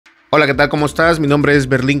Hola, ¿qué tal? ¿Cómo estás? Mi nombre es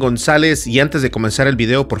Gonzalez y antes de comenzar el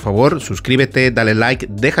video, por favor, suscríbete, dale like,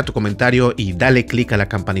 deja tu comentario y dale click a la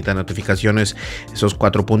campanita de notificaciones. Esos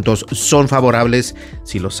 4 puntos son favorables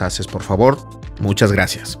si los haces, por favor. Muchas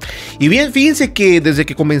gracias. Y bien, fíjense que desde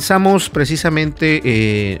que comenzamos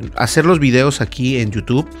precisamente a hacer los videos aquí en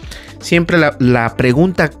YouTube, siempre la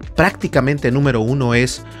pregunta prácticamente número 1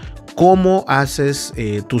 es: ¿cómo haces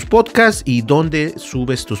tus podcasts y dónde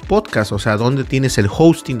subes tus podcasts? O sea, ¿dónde tienes el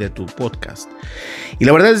hosting de tu podcast? Y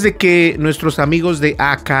la verdad es de que nuestros amigos de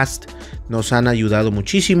Acast nos han ayudado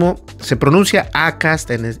muchísimo. Se pronuncia Acast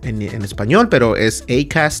en español, pero es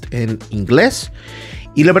Acast en inglés.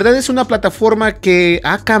 Y la verdad es una plataforma que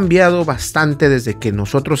ha cambiado bastante desde que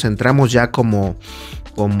nosotros entramos ya como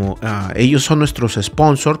ellos son nuestros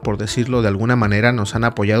sponsors, por decirlo de alguna manera. Nos han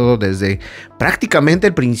apoyado desde prácticamente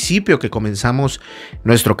el principio que comenzamos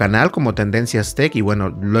nuestro canal como Tendencias Tech, y bueno,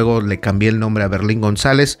 luego le cambié el nombre a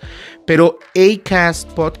Gonzalez. Pero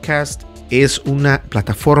Acast Podcast es una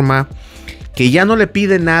plataforma que ya no le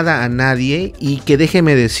pide nada a nadie y que,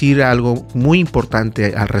 déjeme decir algo muy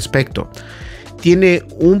importante al respecto. Tiene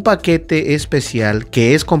un paquete especial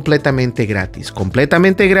que es completamente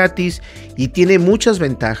gratis y tiene muchas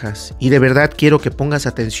ventajas, y de verdad quiero que pongas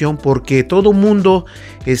atención porque todo mundo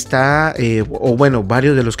está, o bueno,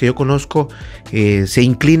 varios de los que yo conozco se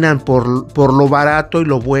inclinan por lo barato y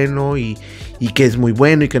lo bueno y que es muy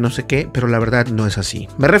bueno y que no sé qué, pero la verdad no es así.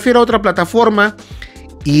 Me refiero a otra plataforma.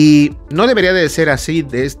 Y no debería de ser así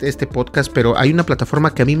de este podcast, pero hay una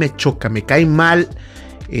plataforma que a mí me choca, me cae mal.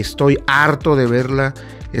 Estoy harto de verla,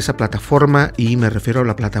 esa plataforma, y me refiero a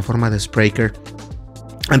la plataforma de Spreaker.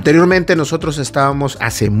 Anteriormente nosotros estábamos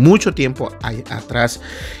hace mucho tiempo atrás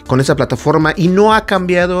con esa plataforma y no ha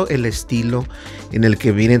cambiado el estilo en el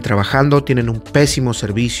que vienen trabajando. Tienen un pésimo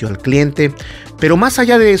servicio al cliente, pero más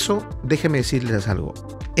allá de eso, déjenme decirles algo.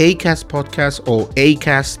 Acast Podcast o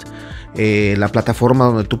Acast, la plataforma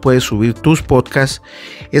donde tú puedes subir tus podcasts,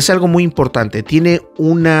 es algo muy importante. Tiene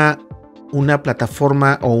una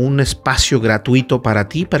plataforma o un espacio gratuito para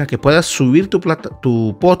ti, para que puedas subir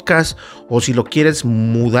tu podcast, o si lo quieres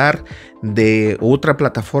mudar de otra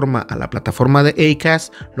plataforma a la plataforma de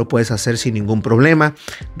Acast, lo puedes hacer sin ningún problema.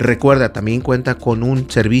 Recuerda, también cuenta con un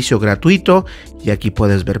servicio gratuito y aquí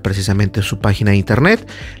puedes ver precisamente su página de internet,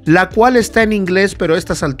 la cual está en inglés, pero a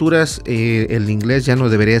estas alturas el inglés ya no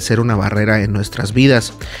debería ser una barrera en nuestras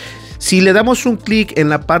vidas. Si le damos un clic en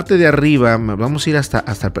la parte de arriba, vamos a ir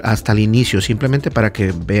hasta el inicio, simplemente para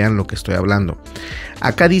que vean lo que estoy hablando.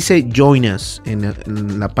 Acá dice Join Us,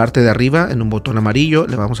 en la parte de arriba, en un botón amarillo,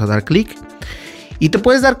 le vamos a dar clic. Y te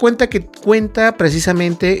puedes dar cuenta que cuenta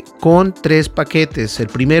precisamente con 3 paquetes. El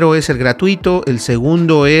primero es el gratuito, el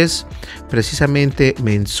segundo es precisamente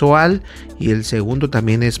mensual y el segundo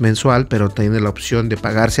también es mensual, pero tiene la opción de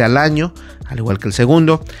pagarse al año, al igual que el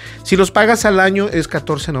segundo. Si los pagas al año es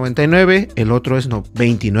 $14.99, el otro es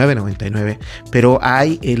 $29.99, pero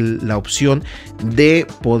hay la opción de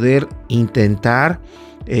poder intentar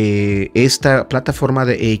esta plataforma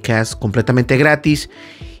de Acast completamente gratis.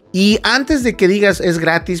 Y antes de que digas es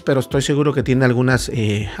gratis, pero estoy seguro que tiene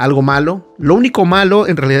algo malo. Lo único malo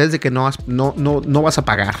en realidad es de que no vas a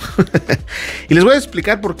pagar. Y les voy a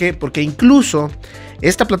explicar por qué. Porque incluso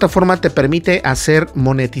esta plataforma te permite hacer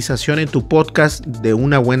monetización en tu podcast de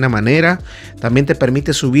una buena manera. También te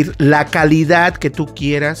permite subir la calidad que tú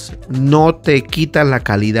quieras. No te quita la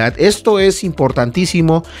calidad. Esto es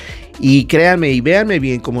importantísimo. Y créanme y véanme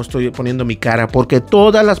bien cómo estoy poniendo mi cara, porque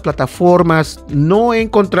todas las plataformas, no he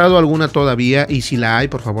encontrado alguna todavía, y si la hay,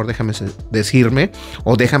 por favor déjame decirme,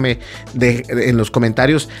 o déjame en los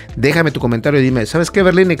comentarios, déjame tu comentario y dime, ¿sabes qué,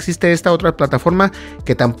 Berlín? Existe esta otra plataforma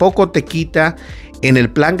que tampoco te quita en el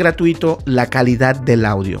plan gratuito la calidad del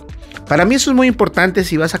audio. Para mí eso es muy importante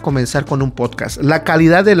si vas a comenzar con un podcast. La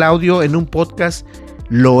calidad del audio en un podcast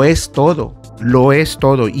lo es todo,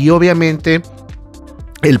 y obviamente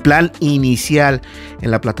el plan inicial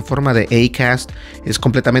en la plataforma de Acast es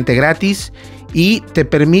completamente gratis y te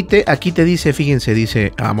permite, aquí te dice, fíjense,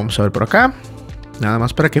 dice, vamos a ver por acá, nada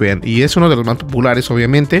más para que vean, y es uno de los más populares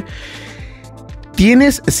obviamente.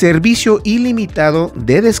 Tienes servicio ilimitado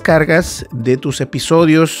de descargas de tus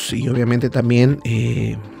episodios y obviamente también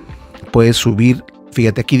puedes subir,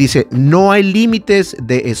 fíjate, aquí dice, no hay límites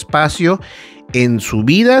de espacio en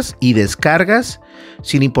subidas y descargas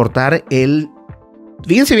sin importar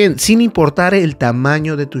fíjense bien, sin importar el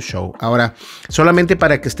tamaño de tu show. Ahora, solamente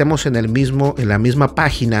para que estemos en la misma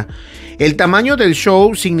página, el tamaño del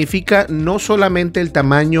show significa no solamente el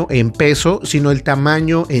tamaño en peso, sino el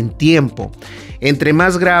tamaño en tiempo. Entre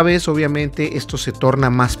más graves, obviamente, esto se torna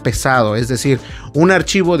más pesado. Es decir, un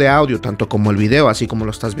archivo de audio, tanto como el video, así como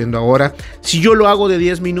lo estás viendo ahora, si yo lo hago de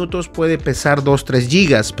 10 minutos, puede pesar 2-3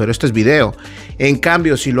 gigas, pero esto es video. En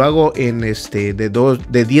cambio, si lo hago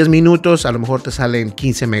de 10 minutos, a lo mejor te salen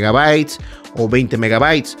 15 megabytes o 20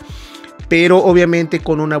 megabytes. Pero obviamente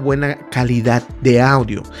con una buena calidad de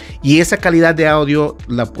audio. Y esa calidad de audio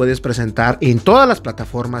la puedes presentar en todas las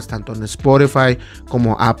plataformas, tanto en Spotify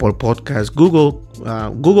como Apple Podcast,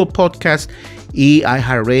 Google Podcast y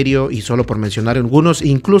iHeartRadio, y solo por mencionar algunos,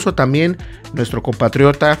 incluso también nuestro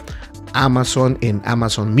compatriota Amazon en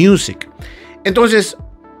Amazon Music. Entonces,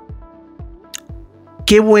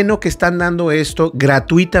 qué bueno que están dando esto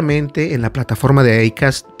gratuitamente en la plataforma de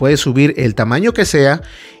Acast. Puedes subir el tamaño que sea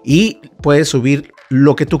y puedes subir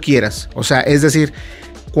lo que tú quieras. O sea, es decir,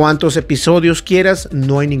 cuántos episodios quieras,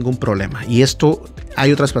 no hay ningún problema. Y esto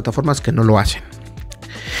hay otras plataformas que no lo hacen.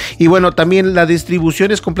 Y bueno, también la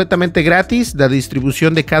distribución es completamente gratis, la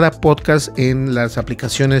distribución de cada podcast en las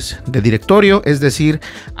aplicaciones de directorio, es decir,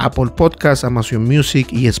 Apple Podcast, Amazon Music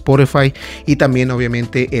y Spotify, y también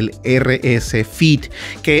obviamente el RS Feed,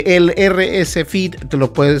 que el RS Feed te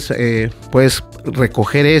lo puedes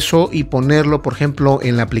recoger eso y ponerlo, por ejemplo,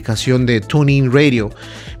 en la aplicación de TuneIn Radio.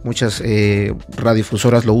 Muchas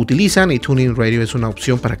radiofusoras lo utilizan y TuneIn Radio es una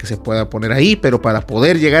opción para que se pueda poner ahí, pero para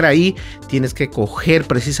poder llegar ahí tienes que coger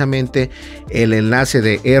precisamente el enlace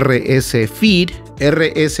de RSS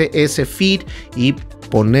Feed y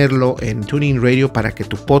ponerlo en TuneIn Radio para que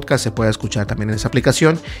tu podcast se pueda escuchar también en esa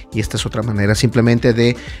aplicación. Y esta es otra manera simplemente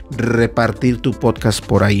de repartir tu podcast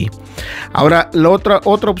por ahí. Ahora, la otra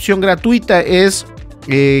opción gratuita es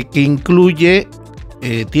que incluye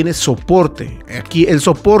tiene soporte. Aquí el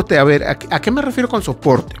soporte, a ver, ¿a qué me refiero con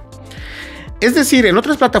soporte? Es decir, en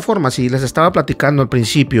otras plataformas, y les estaba platicando al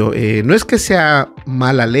principio, no es que sea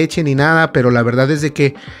mala leche ni nada, pero la verdad es de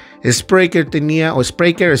que Spreaker tenía, o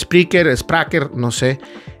Spreaker, no sé,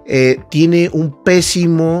 tiene un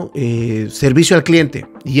pésimo servicio al cliente.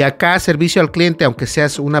 Y acá servicio al cliente, aunque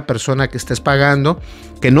seas una persona que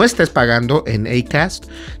no estés pagando en Acast,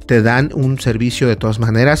 te dan un servicio de todas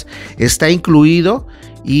maneras. Está incluido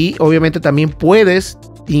y obviamente también puedes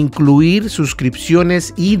incluir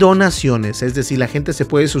suscripciones y donaciones. Es decir, la gente se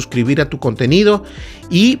puede suscribir a tu contenido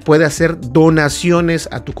y puede hacer donaciones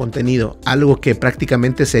a tu contenido. Algo que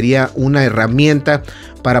prácticamente sería una herramienta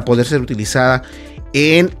para poder ser utilizada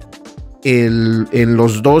en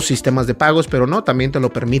los dos sistemas de pagos, pero no, también te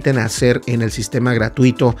lo permiten hacer en el sistema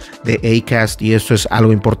gratuito de Acast, y esto es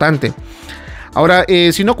algo importante. Ahora,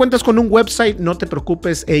 si no cuentas con un website, no te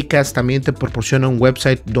preocupes, Acast también te proporciona un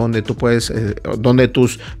website donde tú puedes, donde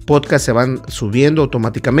tus podcasts se van subiendo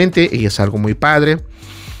automáticamente, y es algo muy padre.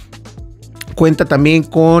 Cuenta también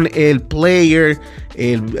con el player,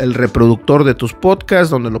 el reproductor de tus podcasts,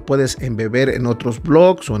 donde lo puedes embeber en otros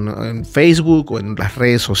blogs o en Facebook o en las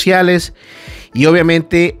redes sociales. Y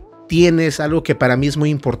obviamente tienes algo que para mí es muy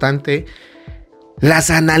importante: las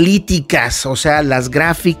analíticas, o sea, las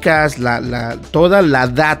gráficas, toda la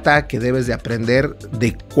data que debes de aprender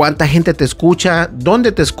de cuánta gente te escucha,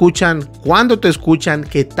 dónde te escuchan, cuándo te escuchan,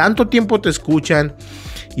 qué tanto tiempo te escuchan.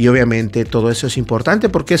 Y obviamente todo eso es importante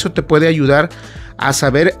porque eso te puede ayudar a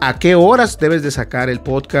saber a qué horas debes de sacar el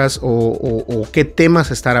podcast o qué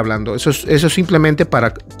temas estar hablando. Eso es simplemente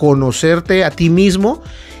para conocerte a ti mismo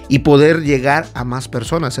y poder llegar a más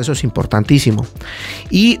personas. Eso es importantísimo.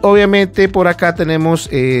 Y obviamente por acá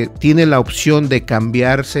tiene la opción de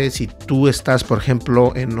cambiarse. Si tú estás, por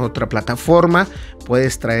ejemplo, en otra plataforma,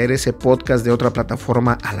 puedes traer ese podcast de otra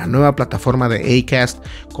plataforma a la nueva plataforma de Acast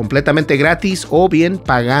completamente gratis, o bien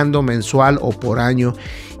pagando mensual o por año.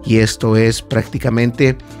 Y esto es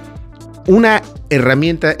prácticamente una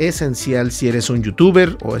herramienta esencial si eres un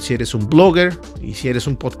youtuber o si eres un blogger, y si eres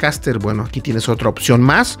un podcaster, bueno, aquí tienes otra opción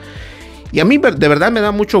más. Y a mí de verdad me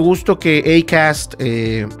da mucho gusto que Acast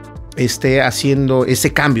esté haciendo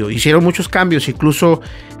ese cambio. Hicieron muchos cambios, incluso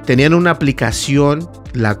tenían una aplicación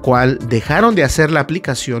la cual dejaron de hacer la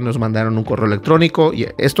aplicación, nos mandaron un correo electrónico, y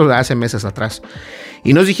esto hace meses atrás,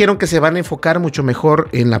 y nos dijeron que se van a enfocar mucho mejor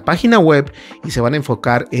en la página web y se van a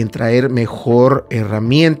enfocar en traer mejor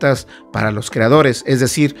herramientas para los creadores. Es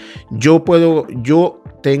decir, yo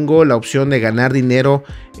tengo la opción de ganar dinero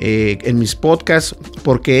en mis podcasts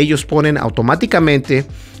porque ellos automáticamente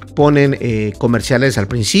ponen comerciales al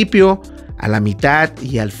principio, a la mitad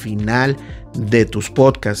y al final de tus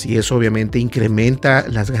podcasts, y eso obviamente incrementa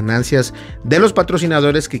las ganancias de los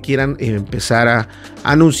patrocinadores que quieran empezar a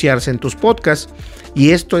anunciarse en tus podcasts.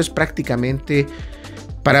 Y esto es prácticamente,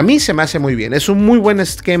 para mí se me hace muy bien, es un muy buen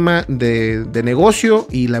esquema de negocio,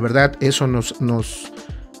 y la verdad eso nos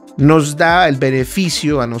nos da el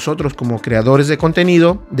beneficio a nosotros como creadores de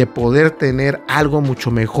contenido de poder tener algo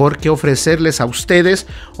mucho mejor que ofrecerles a ustedes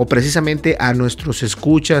o precisamente a nuestros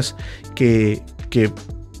escuchas que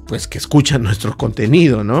escuchan nuestro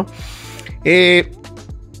contenido, ¿no?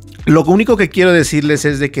 Lo único que quiero decirles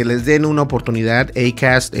es de que les den una oportunidad.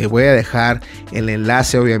 Acast, voy a dejar el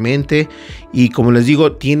enlace obviamente, y como les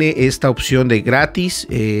digo, tiene esta opción de gratis,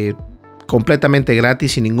 completamente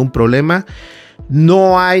gratis, sin ningún problema.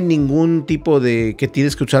 No hay ningún tipo de que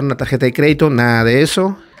tienes que usar una tarjeta de crédito, nada de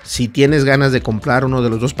eso. Si tienes ganas de comprar uno de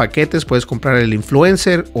los dos paquetes, puedes comprar el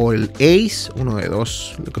Influencer o el Ace, uno de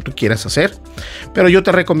dos, lo que tú quieras hacer. Pero yo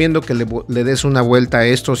te recomiendo que le des una vuelta a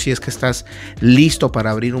esto si es que estás listo para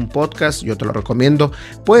abrir un podcast. Yo te lo recomiendo.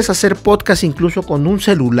 Puedes hacer podcast incluso con un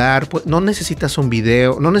celular. No necesitas un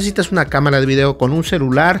video, no necesitas una cámara de video. Con un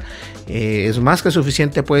celular es más que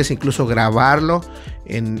suficiente. Puedes incluso grabarlo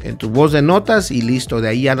en tu voz de notas y listo. De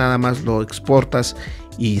ahí ya nada más lo exportas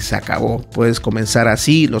y se acabó. Puedes comenzar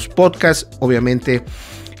así los podcasts. Obviamente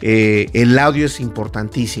el audio es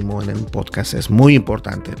importantísimo en el podcast, es muy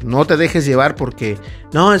importante. No te dejes llevar porque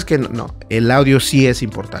no, es que no, el audio sí es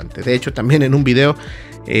importante. De hecho, también en un video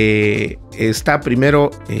está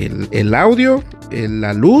primero el audio,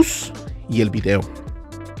 la luz y el video.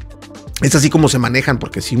 Es así como se manejan,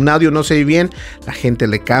 porque si un audio no se ve bien, la gente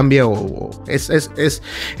le cambia es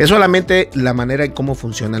solamente la manera en cómo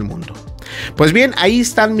funciona el mundo. Pues bien, ahí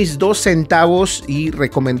están mis 2 centavos y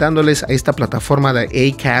recomendándoles a esta plataforma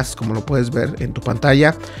de Acast, como lo puedes ver en tu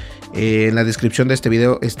pantalla. En la descripción de este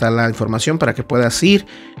video está la información para que puedas ir.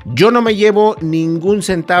 Yo no me llevo ningún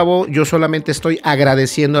centavo, yo solamente estoy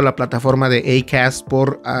agradeciendo a la plataforma de Acast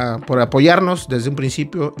por apoyarnos desde un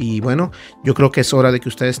principio. Y bueno, yo creo que es hora de que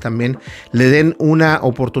ustedes también le den una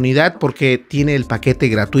oportunidad, porque tiene el paquete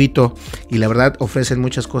gratuito y la verdad ofrecen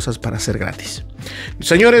muchas cosas para hacer gratis.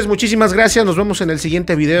 Señores, muchísimas gracias, nos vemos en el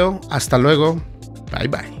siguiente video. Hasta luego, bye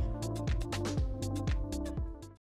bye.